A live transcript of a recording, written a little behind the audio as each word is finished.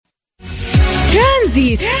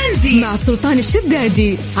ترانزيت مع سلطان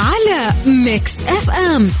الشدادي على ميكس اف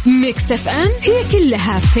ام. ميكس اف ام هي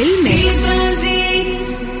كلها في الميكس.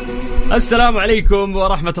 السلام عليكم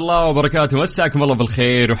ورحمة الله وبركاته، مساكم الله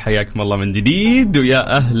بالخير وحياكم الله من جديد،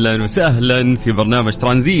 ويا أهلا وسهلا في برنامج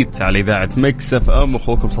ترانزيت على إذاعة ميكس اف ام.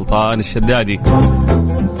 أخوكم سلطان الشدادي.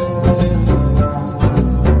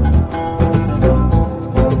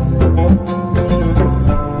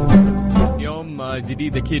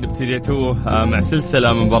 جديد أكيد ابتديتوه مع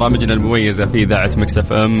سلسلة من برامجنا المميزة في إذاعة ميكس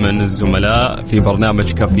اف ام من الزملاء في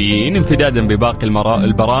برنامج كافيين، امتدادا بباقي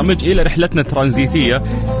البرامج إلى رحلتنا الترانزيتية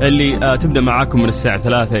اللي تبدأ معاكم من الساعة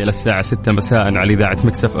 3 إلى الساعة 6 مساء على إذاعة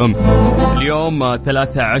ميكس اف ام. اليوم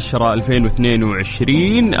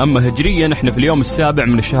 13/10/2020، أما هجريا احنا في اليوم السابع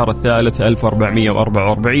من الشهر الثالث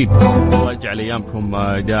 1444. الله يجعل أيامكم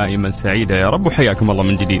دائما سعيدة يا رب، وحياكم الله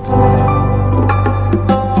من جديد.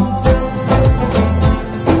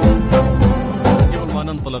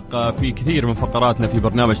 في كثير من فقراتنا في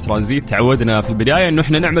برنامج ترانزيت تعودنا في البداية أنه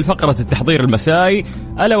إحنا نعمل فقرة التحضير المسائي،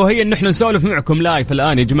 ألا وهي أنه إحنا نسولف معكم لايف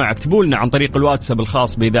الآن. يا جماعة اكتبوا لنا عن طريق الواتساب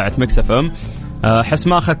الخاص بإذاعة ميكس اف ام. حس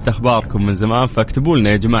ما أخذت أخباركم من زمان، فاكتبوا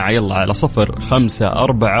لنا يا جماعة يلا على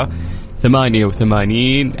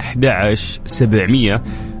 0548811700.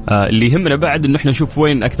 اللي يهمنا بعد إنه إحنا نشوف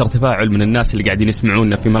وين أكثر تفاعل من الناس اللي قاعدين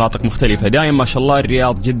يسمعونا في مناطق مختلفة. دائما ما شاء الله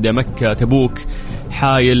الرياض، جدة، مكة، تبوك،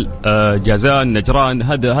 حايل، جازان، نجران،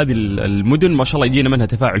 هذه المدن ما شاء الله يجينا منها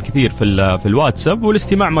تفاعل كثير في الواتساب،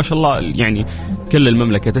 والاستماع ما شاء الله يعني كل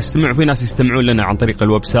المملكة تستمع. في ناس يستمعون لنا عن طريق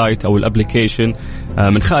الويب سايت أو الابليكيشن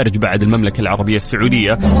من خارج بعد المملكة العربية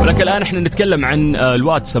السعودية. ولكن الآن احنا نتكلم عن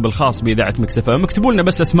الواتساب الخاص بإذاعة ميكس اف ام. اكتبوا لنا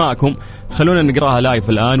بس أسماءكم، خلونا نقراها لايف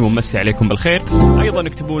الآن ونمسي عليكم بالخير. أيضا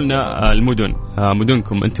اكتبوا لنا المدن،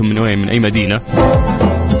 مدنكم أنتم من وين، من أي مدينة.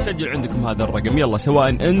 سجل عندكم هذا الرقم، يلا سواء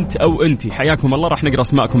أنت أو أنتي حياكم الله، راح نقرأ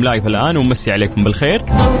اسماءكم لايف الآن ونمسي عليكم بالخير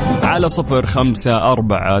على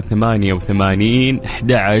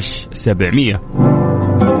 0548811700.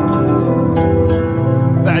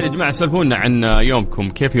 بعد يا جماعة سولفونا عن يومكم،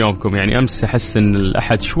 كيف يومكم؟ يعني أمس أحس أن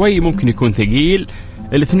الأحد شوي ممكن يكون ثقيل،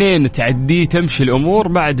 الاثنين تعدي تمشي الأمور،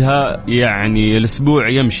 بعدها يعني الأسبوع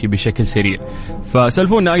يمشي بشكل سريع.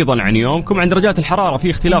 فسألفونا أيضا عن يومكم، عن درجات الحرارة. في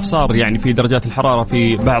اختلاف صار يعني في درجات الحرارة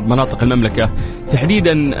في بعض مناطق المملكة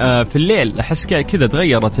تحديدا في الليل، أحس كذا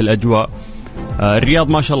تغيرت الأجواء. الرياض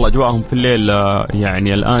ما شاء الله أجواءهم في الليل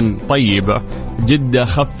يعني الآن طيبة، جدة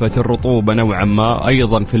خفت الرطوبة نوعا ما،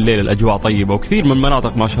 أيضا في الليل الأجواء طيبة، وكثير من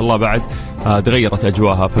المناطق ما شاء الله بعد تغيرت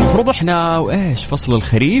أجواءها. فالمفروض إحنا وإيش فصل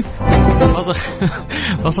الخريف،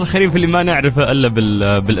 فصل الخريف اللي ما نعرفه إلا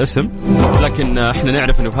بالاسم، لكن إحنا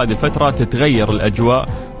نعرف إنه في هذه الفترة تتغير الأجواء،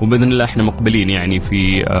 وبإذن الله إحنا مقبلين يعني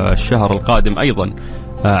في الشهر القادم أيضا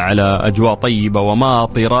على أجواء طيبة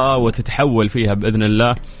وماطرة، وتتحول فيها بإذن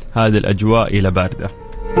الله هذه الأجواء إلى باردة.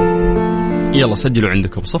 يلا سجلوا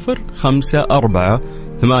عندكم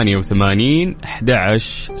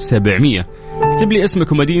 0548811700. اكتب لي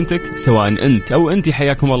اسمك ومدينتك سواء أنت أو أنتي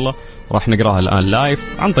حياكم الله، راح نقراها الآن لايف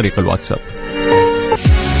عن طريق الواتساب.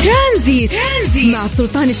 ترانزيت مع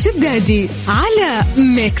سلطان الشدادي على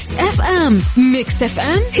ميكس اف ام. ميكس اف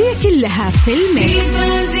ام هي كلها في الميكس.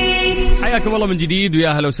 حياكم الله من جديد ويا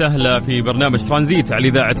اهلا وسهلا في برنامج ترانزيت على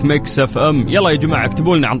إذاعة ميكس اف ام. يلا يا جماعة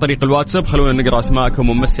اكتبوا لنا عن طريق الواتساب، خلونا نقرأ اسماءكم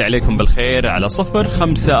ونمسي عليكم بالخير على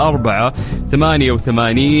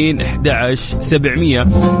 0548811700.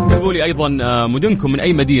 اكتبوا لي أيضا مدنكم من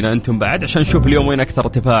أي مدينة أنتم بعد، عشان نشوف اليوم وين أكثر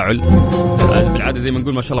تفاعل. بالعادة زي ما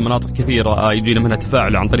نقول ما شاء الله مناطق كثيرة يجينا منها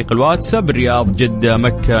تفاعل عن طريق الواتساب، الرياض، جدة،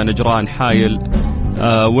 مكة، نجران، حايل،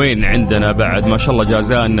 وين عندنا بعد ما شاء الله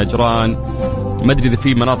جازان، نجران، ما أدري إذا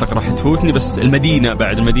في مناطق راح تفوتني، بس المدينة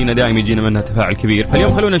بعد، المدينة دائما يجينا منها تفاعل كبير.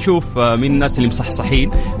 فاليوم خلونا نشوف مين الناس اللي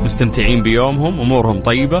مصحصحين مستمتعين بيومهم، أمورهم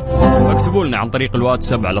طيبة. اكتبوا لنا عن طريق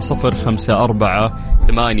الواتساب على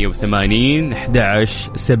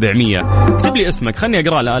 0548811700. اكتب لي اسمك، خلني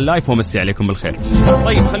أقرأ الآن لايف ومسي عليكم بالخير.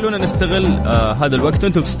 طيب خلونا نستغل هذا الوقت،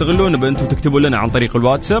 أنتم تستغلونه بأنتم تكتبوا لنا عن طريق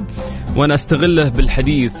الواتساب، وأنا أستغله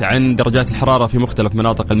بالحديث عن درجات الحرارة في مختلف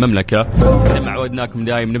مناطق المملكة. زي ما عودناكم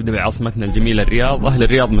دائما نبدأ بعاصمتنا الجميلة الرياض. أهل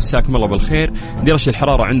الرياض مساكم الله بالخير. درجة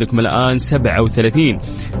الحرارة عندكم الآن 37.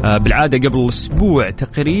 بالعادة قبل أسبوع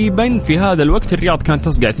تقريبا في هذا الوقت الرياض كانت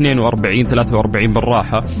تصقع 42-43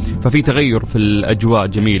 بالراحة، ففي تغير في الأجواء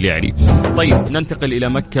جميل يعني. طيب ننتقل إلى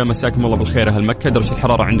مكة، مساكم الله بالخير أهل مكة. درجة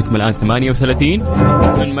الحرارة عندكم الآن 38.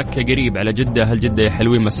 من مكة قريب على جدة، أهل جدة يا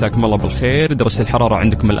حلوين مساكم الله بالخير. درجة الحرارة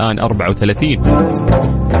عندكم الآن 34.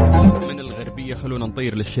 الشرقية خلونا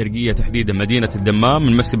نطير للشرقية تحديدا مدينة الدمام.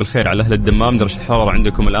 نمسي بالخير على أهل الدمام. درجة الحرارة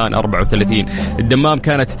عندكم الآن 34. الدمام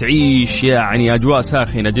كانت تعيش يعني أجواء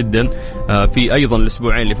ساخنة جدا في أيضا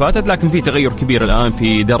الأسبوعين اللي فاتت، لكن في تغير كبير الآن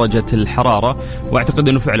في درجة الحرارة، وأعتقد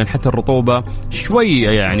أنه فعلا حتى الرطوبة شوية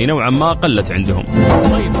يعني نوعا ما قلت عندهم.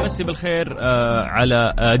 طيب نمسي بالخير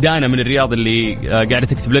على دانا من الرياض اللي قاعدة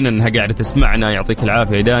تكتب لنا أنها قاعدة تسمعنا. يعطيك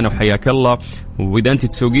العافية دانا وحياك الله، وإذا أنت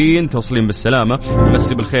تسوقين توصلين بالسلامة.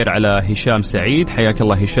 نمسي بالخير على هشام سعيد، حياك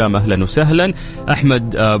الله هشام أهلا وسهلا.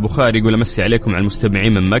 أحمد بخاري يقول أمسي عليكم على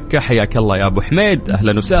المستمعين من مكة، حياك الله يا أبو حميد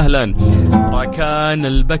أهلا وسهلا. راكان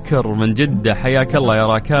البكر من جدة، حياك الله يا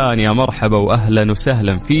راكان يا مرحبا وأهلا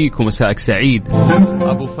وسهلا فيك ومساءك سعيد.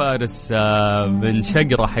 أبو فارس من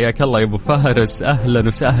شقرة، حياك الله يا أبو فارس أهلا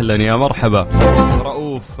وسهلا يا مرحبا.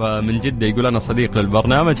 رؤوف من جدة يقول أنا صديق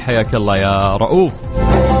للبرنامج، حياك الله يا رؤوف.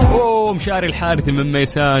 مشاري الحارثي من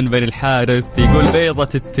ميسان بن الحارث يقول بيضة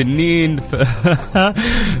التنين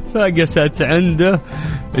فقست عنده.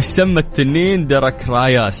 ايش سمى التنين؟ درك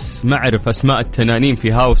راياس. ما اعرف اسماء التنانين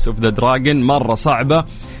في هاوس اوف ذا دراجون، مرة صعبة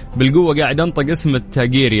بالقوة. قاعد انطق اسم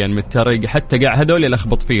التاجيريان من التاريخ، حتى قاعد هذول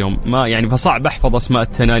يلخبط فيهم، ما يعني فصعب احفظ اسماء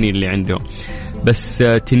التنانين اللي عندهم. بس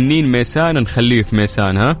تنين ميسان نخليه في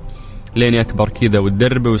ميسان ها لين يكبر كذا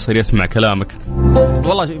والدرب ويصير يسمع كلامك.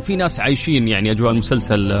 والله في ناس عايشين يعني أجواء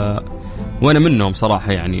المسلسل، وأنا منهم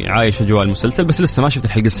صراحة يعني عايش أجواء المسلسل، بس لسه ما شفت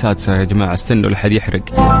الحلقة السادسة يا جماعة، استنوا لحد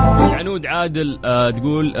يحرق. عنود عادل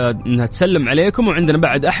تقول أنها تسلم عليكم. وعندنا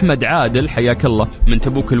بعد أحمد عادل حياك الله من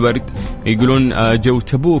تبوك الورد، يقولون جو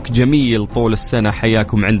تبوك جميل طول السنة،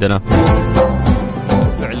 حياكم عندنا.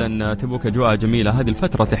 فعلا تبوك أجواء جميلة هذه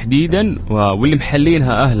الفترة تحديدا، واللي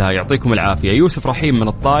محلينها أهلها يعطيكم العافية. يوسف رحيم من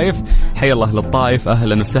الطائف، حيا الله للطائف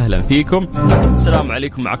أهلا وسهلا فيكم. السلام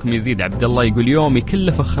عليكم، معكم يزيد عبد الله يقول يومي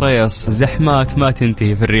كله فخريص، زحمات ما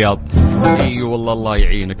تنتهي في الرياض. اي والله الله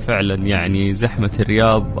يعينك، فعلا يعني زحمة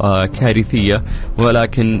الرياض كارثية،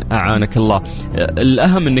 ولكن أعانك الله.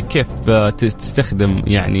 الأهم أنك كيف تستخدم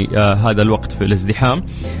يعني هذا الوقت في الازدحام.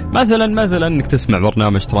 مثلا أنك تسمع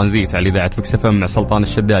برنامج ترانزيت على إذاعة مكس اف ام مع سلطان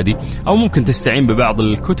الشدادي، أو ممكن تستعين ببعض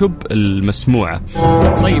الكتب المسموعة.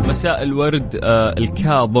 طيب مساء الورد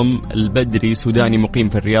الكاظم البدري سوداني مقيم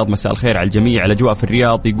في الرياض، مساء الخير على الجميع. الأجواء في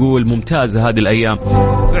الرياض يقول ممتازة هذه الأيام،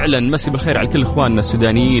 فعلا مسي بالخير على كل إخواننا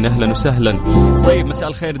السودانيين أهلا وسهلا. طيب مساء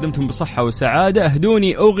الخير، دمتم بصحة وسعادة.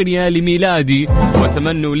 اهدوني أغنية لميلادي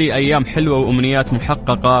وأتمنوا لي أيام حلوة وأمنيات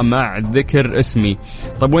محققة مع ذكر اسمي.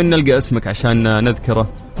 طيب وين نلقى اسمك عشان نذكره؟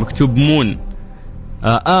 مكتوب مون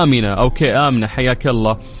آمنة. أوكي آمنة حياك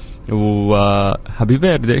الله، وهابي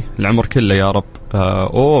بيردي العمر كله يا رب.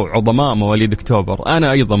 عظماء مواليد أكتوبر،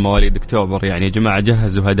 أنا أيضا مواليد أكتوبر يعني يا جماعة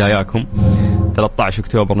جهزوا هداياكم. 13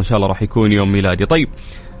 أكتوبر إن شاء الله راح يكون يوم ميلادي. طيب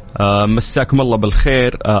مساكم الله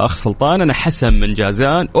بالخير أخ سلطان. أنا حسن من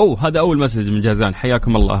جازان. هذا أول مسج من جازان،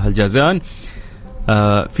 حياكم الله أهل جازان.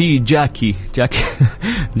 في جاكي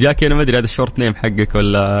أنا ما أدري هذا الشورت نيم حقك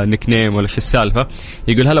ولا نيك نيم ولا شو السالفة.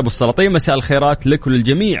 يقول هلا أبو السلاطين، مساء الخيرات لك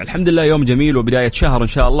وللجميع. الحمد لله يوم جميل وبداية شهر إن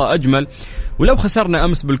شاء الله أجمل، ولو خسرنا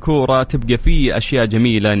أمس بالكورة تبقى فيه أشياء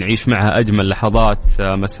جميلة نعيش معها أجمل لحظات.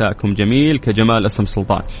 مساءكم جميل كجمال اسم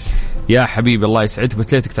سلطان. يا حبيبي الله يسعدك،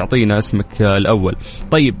 بس ليتك تعطينا اسمك الأول.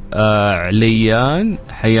 طيب عليان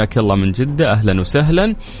حياك الله من جدة أهلا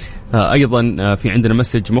وسهلا. أيضا في عندنا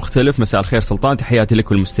مسج مختلف، مساء الخير سلطان، تحياتي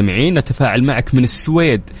لكل المستمعين، نتفاعل معك من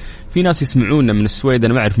السويد. في ناس يسمعونا من السويد،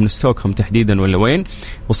 أنا ما أعرف من ستوكهولم تحديدا ولا وين.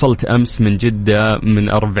 وصلت أمس من جدة من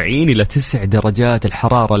 40 إلى 9 درجات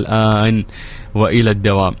الحرارة الآن وإلى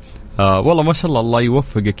الدوام. والله ما شاء الله، الله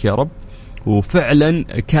يوفقك يا رب. وفعلا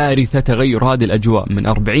كارثة تغير هذه الأجواء من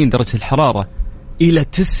 40 درجة الحرارة إلى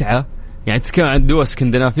 9، يعني تتكلم عن دول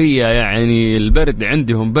اسكندنافية يعني البرد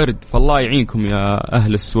عندهم برد. فالله يعينكم يا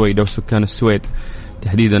أهل السويد أو سكان السويد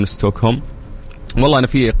تحديدا ستوكهولم. والله أنا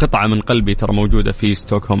في قطعة من قلبي ترى موجودة في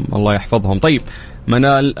ستوكهولم، الله يحفظهم. طيب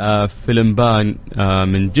منال فيلمبان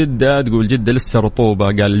من جدة تقول جدة لسه رطوبة،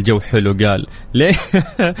 قال الجو حلو. قال ليه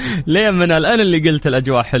ليه منال؟ أنا اللي قلت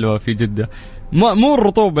الأجواء حلوة في جدة، مو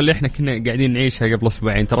الرطوبة اللي احنا كنا قاعدين نعيشها قبل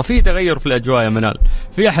أسبوعين. ترى في تغير في الأجواء يا منال.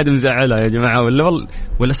 في أحد مزعلها يا جماعة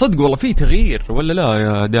ولا صدق والله في تغيير ولا لا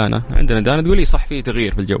يا دانا؟ عندنا دانا تقولي صح في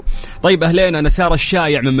تغيير في الجو. طيب أهلين، أنا سارة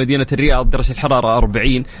الشايع من مدينة الرياض، درجة الحرارة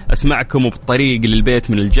 40، أسمعكم وبالطريق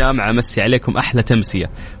للبيت من الجامعة. أمسي عليكم أحلى تمسية،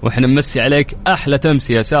 وإحنا نمسي عليك أحلى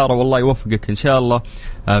تمسية سارة، والله يوفقك إن شاء الله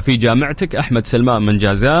في جامعتك. أحمد سلمان من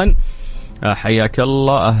جازان حياك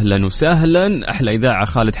الله، أهلا وسهلا. أحلى إذاعة،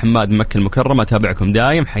 خالد حماد مكة المكرمة، أتابعكم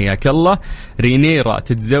دايم، حياك الله. رينيرا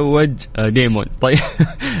تتزوج ديمون. طيب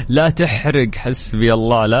لا تحرق، حسبي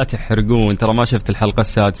الله، لا تحرقون، ترى ما شفت الحلقة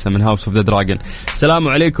السادسة من هاوس اوف ذا دراجون. السلام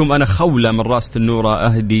عليكم، أنا خولة من راس النورة،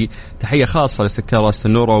 أهدي تحية خاصة لسكان راس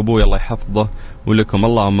النورة وأبوي الله يحفظه ولكم،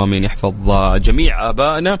 اللهم امين، يحفظ جميع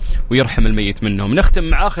آبائنا ويرحم الميت منهم. نختم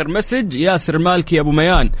مع آخر مسج، ياسر مالكي أبو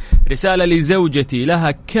ميان، رسالة لزوجتي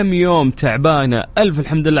لها كم يوم تعبانة، ألف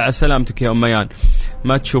الحمد لله على سلامتك يا أم ميان،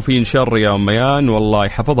 ما تشوفين شر يا أم ميان، والله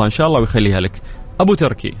يحفظها إن شاء الله ويخليها لك. أبو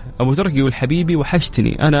تركي يقول حبيبي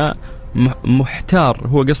وحشتني، أنا محتار،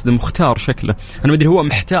 هو قصده مختار شكله، أنا ما أدري هو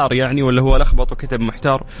محتار يعني ولا هو لخبط وكتب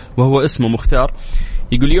محتار وهو اسمه مختار.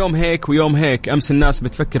 يقول يوم هيك ويوم هيك، أمس الناس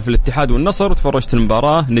بتفكر في الاتحاد والنصر وتفرجت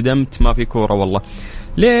المباراة ندمت ما في كورة والله.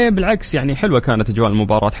 ليه؟ بالعكس يعني حلوة كانت أجواء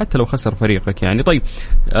المباراة حتى لو خسر فريقك يعني. طيب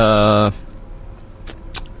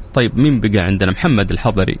طيب مين بقى عندنا؟ محمد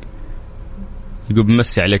الحضري يقول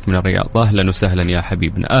بمسي عليك من الرياض، أهلا وسهلا يا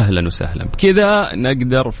حبيبنا، أهلا وسهلا. بكذا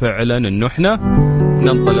نقدر فعلا أنه إحنا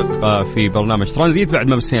ننطلق في برنامج ترانزيت بعد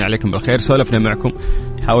ما مسينا عليكم بالخير، سولفنا معكم،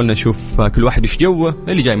 حاولنا نشوف كل واحد وش جوه،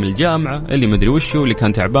 اللي جاي من الجامعة، اللي مدري وشو، اللي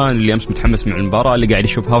كان تعبان، اللي أمس متحمس مع المباراة، اللي قاعد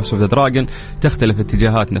يشوف هاوس اوف ذا دراجون، تختلف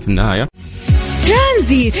اتجاهاتنا في النهاية.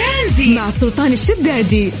 ترانزيت مع سلطان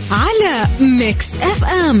الشدادي على ميكس اف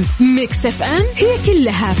ام. ميكس اف ام هي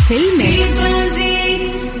كلها في الميكس.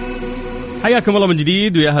 حياكم الله من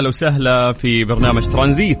جديد ويا هلا وسهلا في برنامج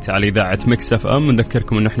ترانزيت على إذاعة ميكس اف ام.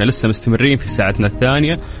 نذكركم إنه إحنا لسه مستمرين في ساعتنا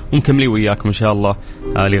الثانية ومكملين وياكم إن شاء الله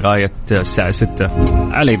لغاية الساعة 6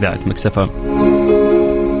 على إذاعة ميكس اف ام.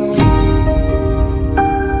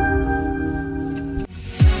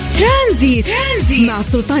 ترانزيت مع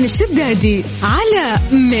سلطان الشدادي على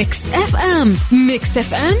ميكس اف ام. ميكس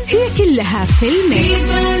اف ام هي كلها في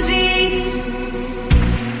الميكس.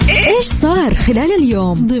 ايش صار خلال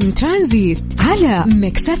اليوم ضمن ترانزيت على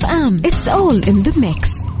ميكس اف ام. It's all in the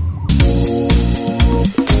mix.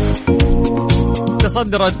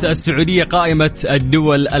 تصدرت السعودية قائمة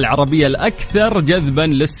الدول العربية الأكثر جذبا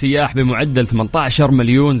للسياح بمعدل 18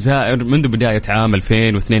 مليون زائر منذ بداية عام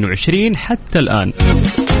 2022 حتى الآن.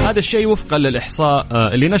 هذا الشيء وفقا للإحصاء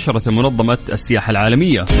اللي نشرته منظمة السياحة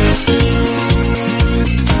العالمية.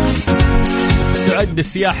 تعد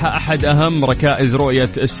السياحة أحد أهم ركائز رؤية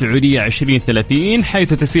السعودية 2030،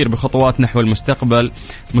 حيث تسير بخطوات نحو المستقبل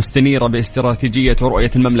مستنيرة باستراتيجية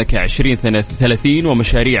ورؤية المملكة 2030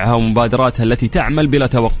 ومشاريعها ومبادراتها التي تعمل بلا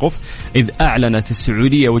توقف، إذ أعلنت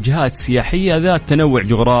السعودية وجهات سياحية ذات تنوع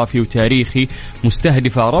جغرافي وتاريخي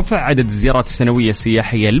مستهدفة رفع عدد الزيارات السنوية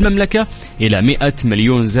السياحية للمملكة إلى 100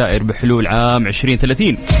 مليون زائر بحلول عام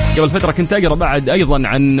 2030. قبل فترة كنت أقرأ بعد أيضا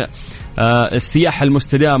عن السياحة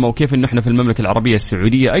المستدامة وكيف إنه إحنا في المملكة العربية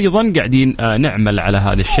السعودية أيضا قاعدين نعمل على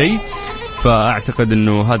هذا الشيء، فأعتقد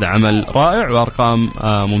إنه هذا عمل رائع وأرقام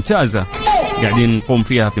ممتازة قاعدين نقوم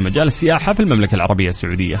فيها في مجال السياحة في المملكة العربية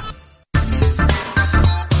السعودية.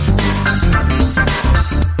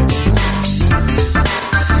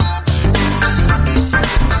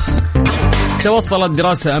 توصلت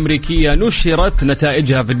دراسة أمريكية نشرت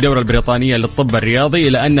نتائجها في الدورة البريطانية للطب الرياضي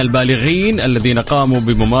إلى أن البالغين الذين قاموا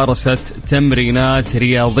بممارسة تمرينات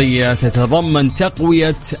رياضية تتضمن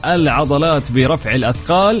تقوية العضلات برفع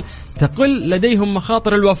الأثقال تقل لديهم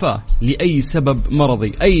مخاطر الوفاة لأي سبب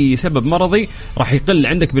مرضي. أي سبب مرضي راح يقل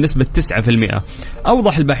عندك بنسبة 9%.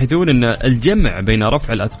 أوضح الباحثون أن الجمع بين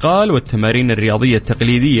رفع الأثقال والتمارين الرياضية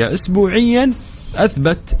التقليدية أسبوعيا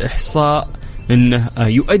أثبت إحصاء أنه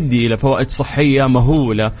يؤدي إلى فوائد صحية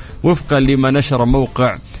مهولة وفقا لما نشر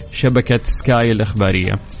موقع شبكة سكاي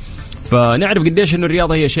الإخبارية. فنعرف قديش أن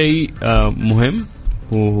الرياضة هي شيء مهم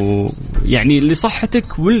يعني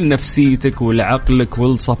لصحتك ولنفسيتك ولعقلك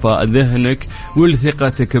ولصفاء ذهنك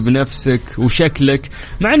ولثقتك بنفسك وشكلك.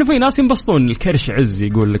 مع أنه في ناس ينبسطون الكرش عز،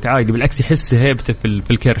 يقول لك عادي، بالعكس يحس هيبته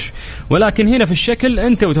في الكرش، ولكن هنا في الشكل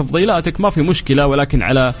أنت وتفضيلاتك ما في مشكلة. ولكن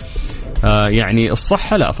على يعني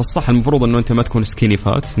الصحة لا، في الصحة المفروض أنه أنت ما تكون سكيني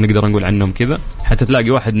فات، نقدر نقول عنهم كذا، حتى تلاقي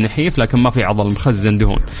واحد نحيف لكن ما في عضل مخزن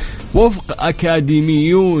دهون. وفق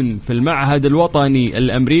أكاديميون في المعهد الوطني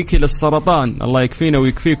الأمريكي للسرطان، الله يكفينا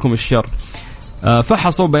ويكفيكم الشر،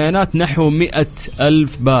 فحصوا بيانات نحو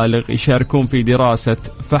 100,000 بالغ يشاركون في دراسة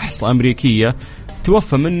فحص أمريكية.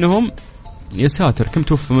 توفى منهم يا ساتر كم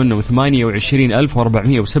توفى منهم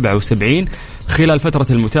 28,477 خلال فترة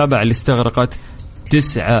المتابعة اللي استغرقت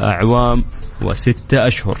 9 أعوام و6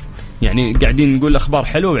 أشهر. يعني قاعدين نقول أخبار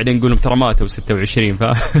حلوة وبعدين نقولهم ترى ماتوا 26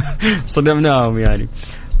 فصدمناهم يعني.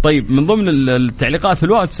 طيب من ضمن التعليقات في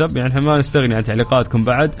الواتساب، يعني ما نستغني عن تعليقاتكم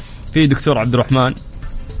بعد، في دكتور عبد الرحمن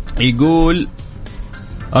يقول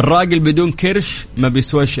الراجل بدون كرش ما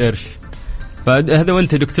بيسواش قرش. فهذا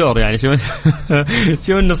وانت دكتور يعني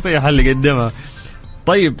شو النصيحة اللي قدمها؟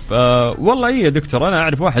 طيب والله يا دكتور أنا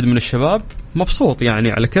أعرف واحد من الشباب مبسوط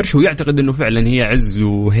يعني على كرش ويعتقد أنه فعلا هي عز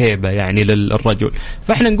وهيبة يعني للرجل.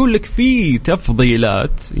 فإحنا نقول لك في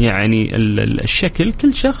تفضيلات يعني الشكل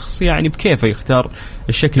كل شخص يعني بكيفه يختار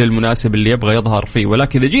الشكل المناسب اللي يبغى يظهر فيه،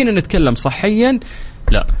 ولكن إذا جينا نتكلم صحيا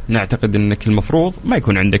لا، نعتقد أنك المفروض ما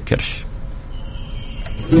يكون عندك كرش.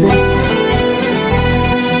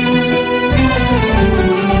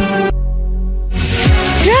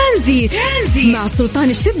 ترانزيت مع سلطان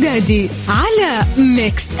الشدادي على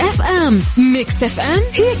ميكس اف ام. ميكس اف ام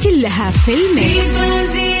هي كلها في الميكس.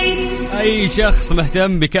 أي شخص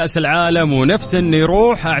مهتم بكأس العالم ونفسه إنه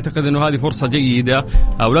يروح، أعتقد إنه هذه فرصة جيدة،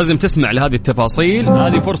 أو لازم تسمع لهذه التفاصيل.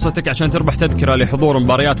 هذه فرصتك عشان تربح تذكرة لحضور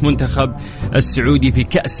مباريات منتخب السعودي في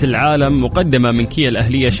كأس العالم، مقدمة من كيا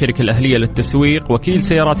الأهلية، الشركة الأهلية للتسويق، وكيل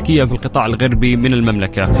سيارات كيا في القطاع الغربي من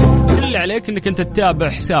المملكة. كل اللي عليك إنك أنت تتابع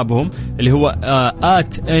حسابهم اللي هو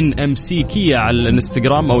 @NMC كيا على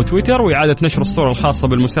الانستغرام أو تويتر، وإعادة نشر الصورة الخاصة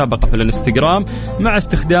بالمسابقة في الانستغرام مع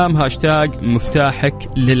استخدام هاشتاج مفتاحك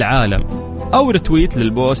للعالم، أو رتويت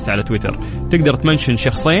للبوست على تويتر. تقدر تمنشن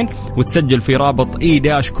شخصين وتسجل في رابط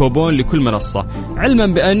كوبون لكل منصة،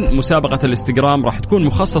 علما بأن مسابقة الانستغرام راح تكون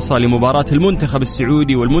مخصصة لمباراة المنتخب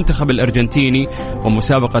السعودي والمنتخب الأرجنتيني،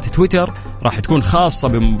 ومسابقة تويتر راح تكون خاصة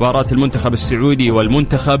بمباراة المنتخب السعودي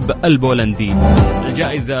والمنتخب البولندي.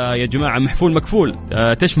 الجائزة يا جماعة محفول مكفول،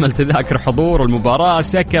 تشمل تذاكر حضور المباراة،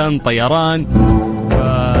 سكن، طيران.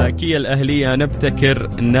 كيا الأهلية نبتكر،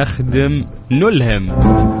 نخدم، نلهم.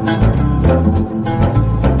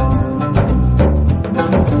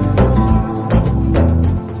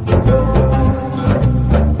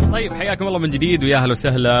 طيب حياكم الله من جديد ويا اهلا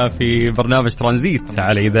وسهلا في برنامج ترانزيت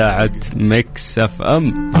على إذاعة ميكس اف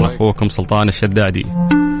ام. أنا أخوكم سلطان الشدادي،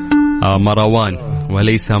 مروان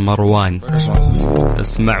وليس مروان.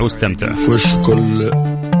 اسمع واستمتع. فش كل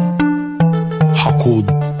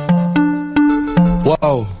حقود.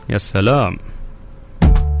 واو يا سلام.